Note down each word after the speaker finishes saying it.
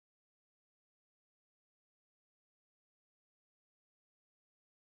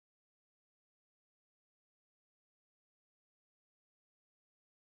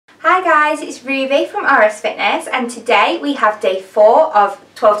Hi guys, it's Ruby from RS Fitness and today we have day 4 of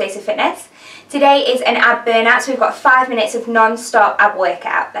 12 days of fitness. Today is an ab burnout, so we've got 5 minutes of non-stop ab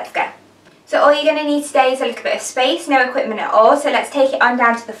workout. Let's go. So all you're going to need today is a little bit of space, no equipment at all, so let's take it on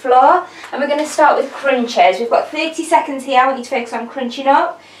down to the floor and we're going to start with crunches. We've got 30 seconds here. I want you to focus on crunching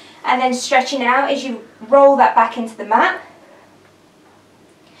up and then stretching out as you roll that back into the mat.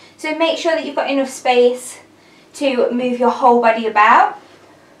 So make sure that you've got enough space to move your whole body about.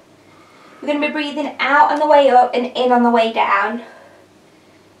 We're going to be breathing out on the way up and in on the way down.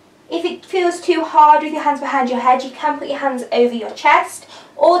 If it feels too hard with your hands behind your head, you can put your hands over your chest,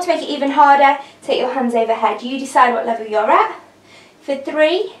 or to make it even harder, take your hands overhead. You decide what level you're at. For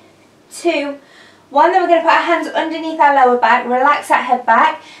 3, 2, 1, then we're going to put our hands underneath our lower back, relax that head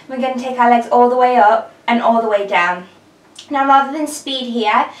back, and we're going to take our legs all the way up and all the way down. Now rather than speed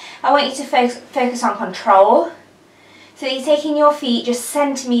here, I want you to focus on control. So you're taking your feet just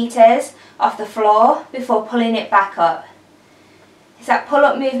centimetres off the floor before pulling it back up. It's that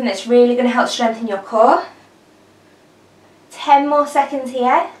pull-up movement that's really going to help strengthen your core. 10 more seconds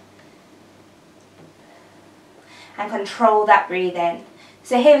here. And control that breathing.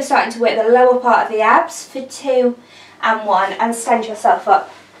 So here we're starting to work the lower part of the abs for 2 and 1 and stand yourself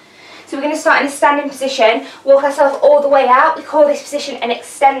up. So we're going to start in a standing position, walk ourselves all the way out. We call this position an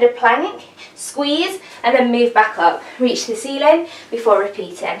extended plank. Squeeze and then move back up. Reach the ceiling before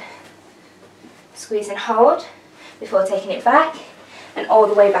repeating. Squeeze and hold before taking it back and all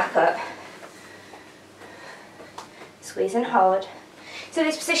the way back up. Squeeze and hold. So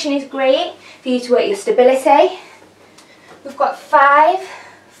this position is great for you to work your stability. We've got 5,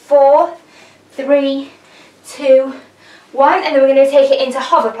 4, 3, 2, 1, and then we're going to take it into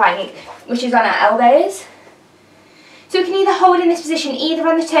hover plank, which is on our elbows. So we can either hold in this position either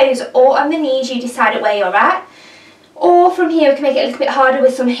on the toes or on the knees, you decide at where you're at. Or from here we can make it a little bit harder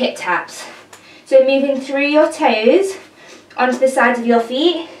with some hip taps. So moving through your toes onto the sides of your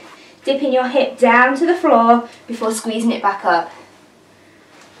feet, dipping your hip down to the floor before squeezing it back up.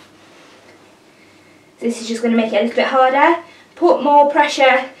 So this is just going to make it a little bit harder. Put more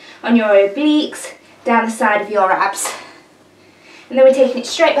pressure on your obliques down the side of your abs. And then we're taking it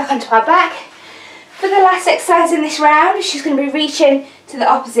straight back onto our back. For the last exercise in this round, she's going to be reaching to the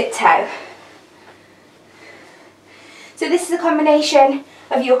opposite toe. So this is a combination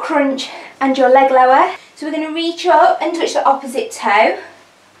of your crunch and your leg lower. So we're going to reach up and touch the opposite toe,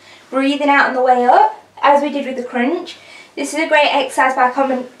 breathing out on the way up, as we did with the crunch. This is a great exercise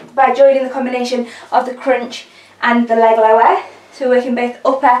by joining the combination of the crunch and the leg lower. So we're working both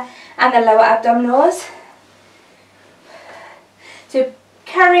upper and the lower abdominals. So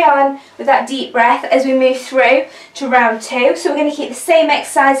carry on with that deep breath as we move through to round 2. So we're going to keep the same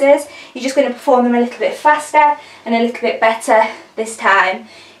exercises, you're just going to perform them a little bit faster and a little bit better this time.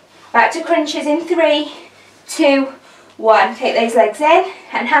 Back to crunches in 3, 2, 1. Take those legs in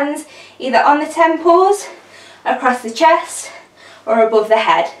and hands either on the temples, across the chest or above the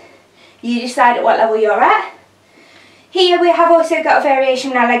head. You decide at what level you're at. Here we have also got a variation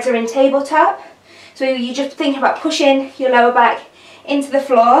when our legs are in tabletop. So you just think about pushing your lower back into the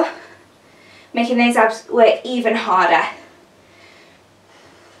floor, making those abs work even harder.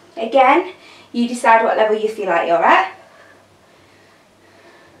 Again, you decide what level you feel like you're at.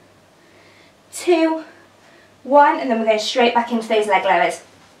 2, 1, and then we're going straight back into those leg lowers.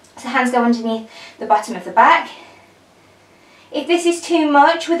 So hands go underneath the bottom of the back. If this is too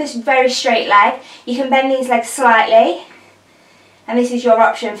much with this very straight leg, you can bend these legs slightly, and this is your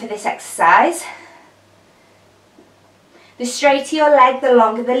option for this exercise. The straighter your leg, the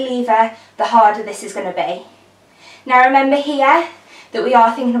longer the lever, the harder this is going to be. Now remember here that we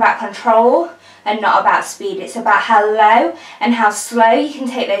are thinking about control and not about speed. It's about how low and how slow you can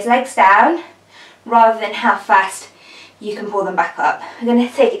take those legs down rather than how fast you can pull them back up. We're going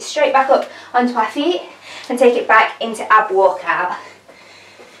to take it straight back up onto our feet and take it back into ab walkout.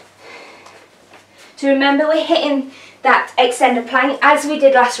 So remember we're hitting that extended plank as we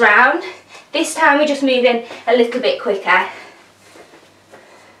did last round. This time we're just moving a little bit quicker.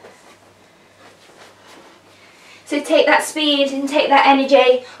 So take that speed and take that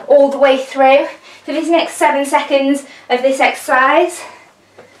energy all the way through for this next 7 seconds of this exercise.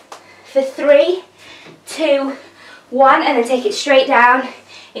 For 3, 2, 1, and then take it straight down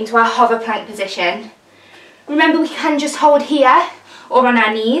into our hover plank position. Remember we can just hold here or on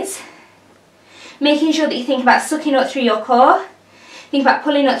our knees. Making sure that you think about sucking up through your core. Think about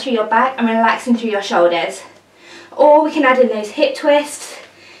pulling up through your back and relaxing through your shoulders. Or we can add in those hip twists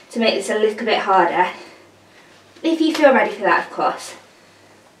to make this a little bit harder. If you feel ready for that, of course.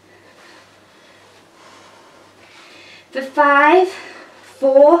 For 5,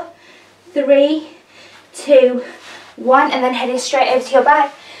 4, 3, 2, 1, and then heading straight over to your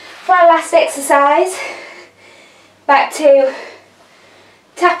back for our last exercise. Back to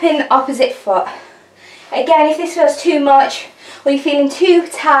tapping opposite foot. Again, if this feels too much or you're feeling too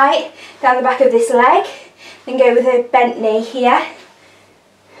tight down the back of this leg, then go with a bent knee here.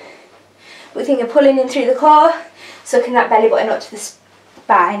 We're thinking of pulling in through the core, sucking that belly button up to the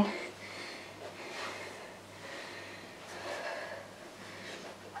spine.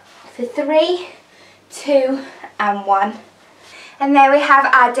 For 3, 2, and 1. And there we have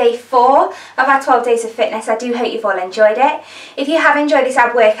our day 4 of our 12 days of fitness. I do hope you've all enjoyed it. If you have enjoyed this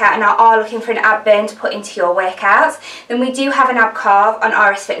ab workout and are looking for an ab burn to put into your workouts, then we do have an ab carve on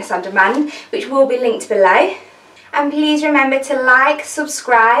RS Fitness On Demand, which will be linked below. And please remember to like,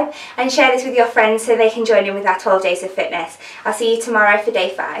 subscribe and share this with your friends so they can join in with our 12 days of fitness. I'll see you tomorrow for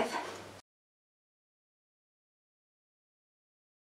day 5.